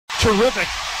terrific.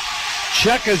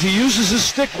 Check as he uses his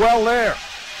stick well there.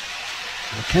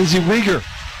 Mackenzie Rieger.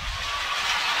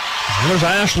 There's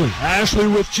Ashley. Ashley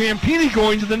with Ciampini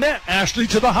going to the net. Ashley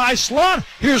to the high slot.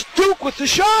 Here's Duke with the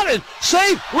shot and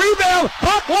save. Rebound.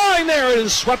 Puck line there. It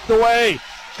is swept away.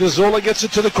 Gazzola gets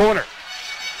it to the corner.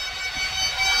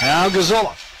 Now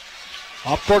Gazzola.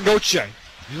 Up for Gauthier.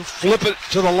 He'll flip it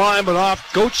to the line, but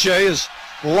off Gauthier, his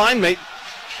line mate.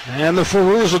 And the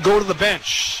Foreurs will go to the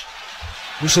bench.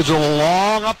 This is a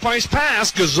long up-ice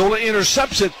pass. Gazzola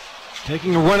intercepts it.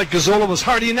 Taking a run at Gazzola was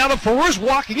Hardy. And now the Foreurs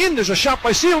walking in. There's a shot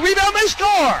by Seal. Rebound, they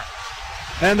score!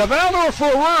 And the Valdor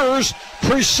Foreurs,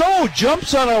 Presseault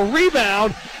jumps on a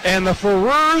rebound, and the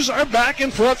Foreurs are back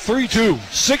in front 3-2.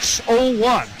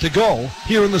 6:01 to go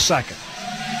here in the second.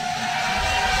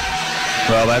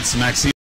 Well, that's Maxime